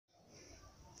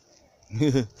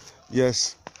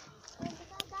Yes.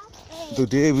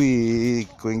 Today we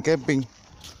going camping.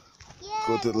 Yeah.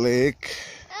 Go to the lake.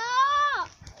 Oh,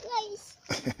 nice.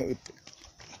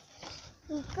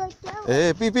 Go down.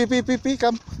 Hey, pee,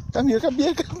 come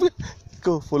here.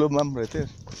 Go, follow mom right there.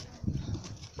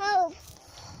 Oh.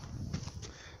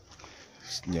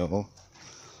 Snow.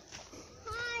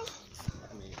 Hi.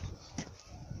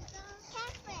 Go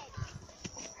camping.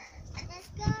 Let's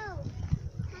go.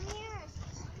 Come here.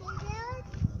 Can you do it?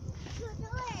 Go do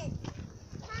it.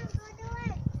 Come, go do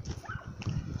it.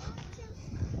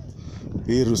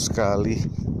 Biru sekali.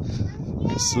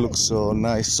 This looks so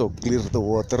nice, so clear the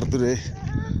water today.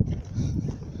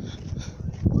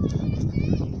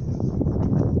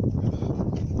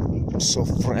 So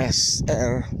fresh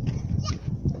air.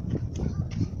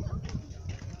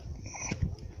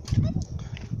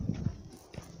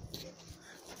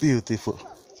 Beautiful.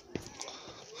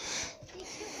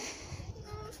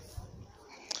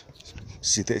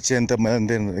 See that gentleman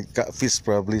then got fish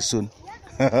probably soon.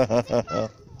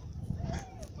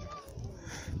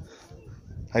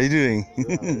 How you doing?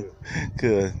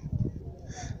 Good.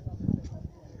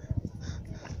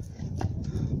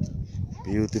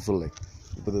 Beautiful lake,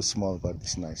 but the small part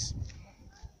is nice.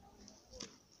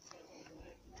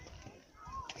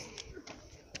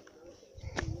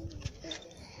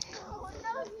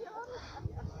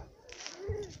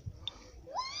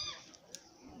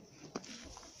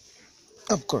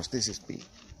 Of course, this is big.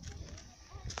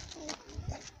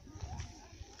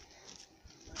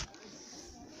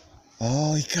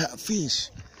 Oh, he got fish.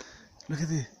 Look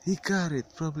at it. He got it,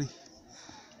 probably.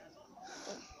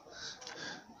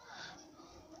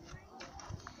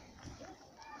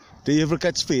 Do you ever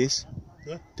catch fish?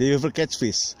 Huh? Do you ever catch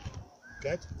fish?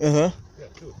 Catch? Uh-huh. Yeah,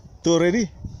 two. Two already?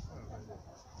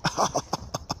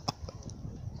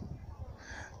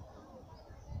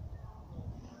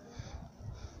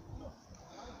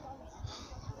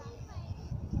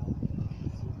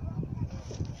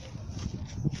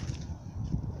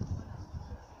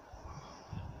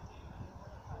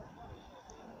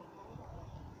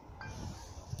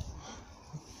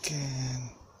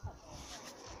 Can.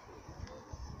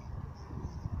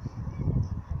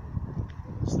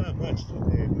 It's not much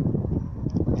today.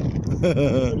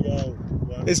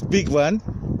 It's big one.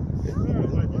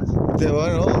 That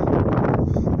one, oh.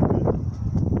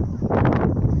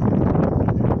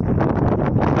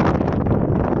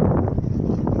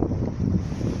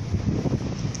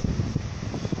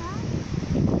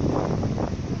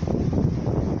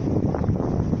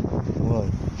 What?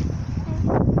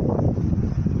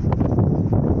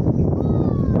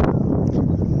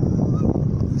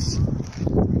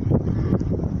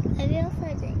 I will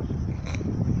find it.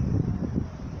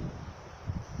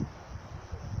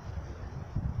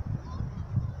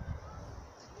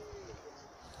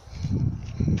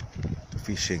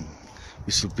 Fishing.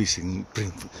 We should fishing.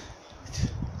 Bring.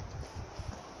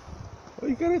 Oh,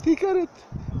 he got it. He got it.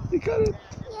 He got it.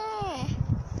 Yeah.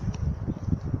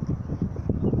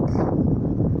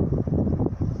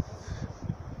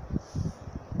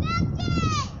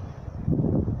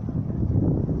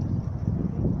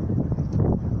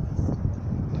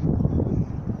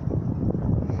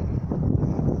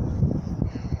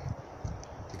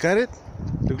 You got it?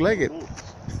 Look like it.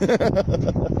 I don't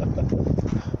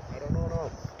know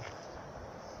now.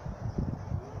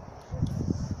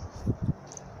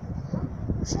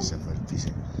 This is a very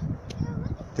fishing.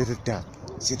 There's a duck.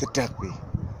 See the duck, be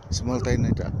small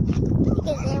tiny duck.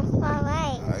 Because they're far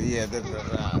away. Yeah, that's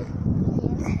right. Uh,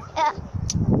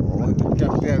 Oh, the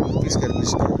duck there. Fish got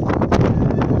fish there.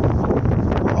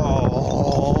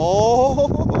 Oh,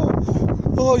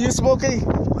 oh, you smoking?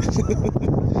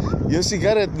 You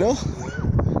cigarette, no?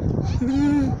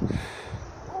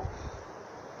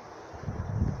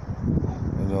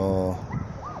 No.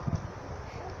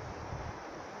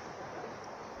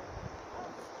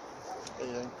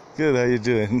 Good, how you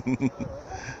doing?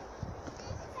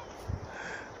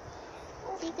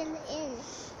 chicken in.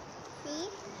 See?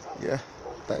 Yeah,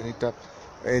 tiny duck.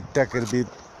 A duck will be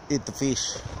eat the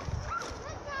fish.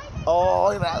 Oh,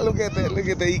 look at that! Look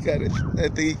at that! He got it. I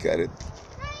think he got it.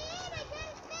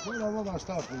 No, we're gonna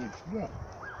stop for you. Yeah.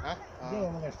 Huh? No,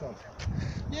 we're gonna stop.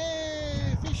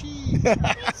 Yay, fishy!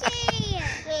 Fishy!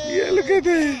 Yeah, look at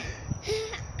that.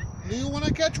 Do you want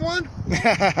to catch one?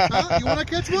 Huh? You want to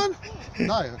catch one?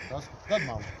 No, that's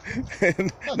mom.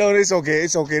 No, it's okay.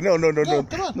 It's okay. No. No,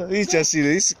 come on. No, he's just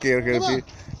he's scared. Come on.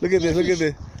 Look at this. Look at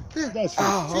this. That's it.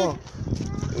 Oh,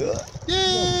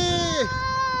 Yay!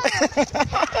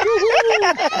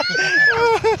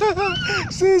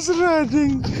 She's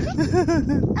running.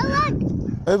 Oh, look!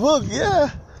 A book, yeah.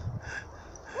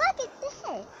 Look at this.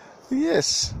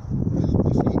 Yes.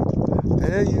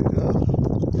 There you go.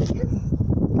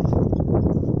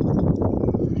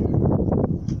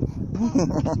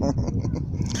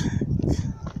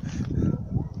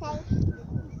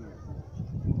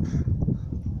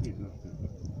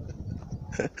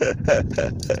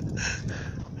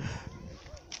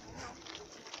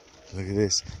 Look at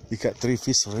this. We got 3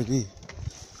 fish already.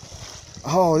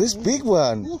 Oh, this big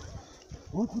one.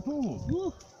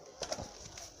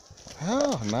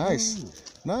 Oh, nice.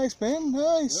 Nice, man.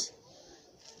 Nice.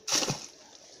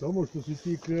 Samo što si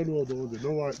ti krenuo od ovdje,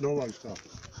 nova šta.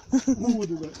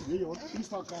 Uvodu ga, nije on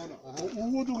ista kana.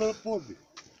 Uvodu ga pozdi.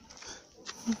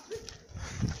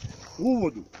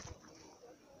 Uvodu.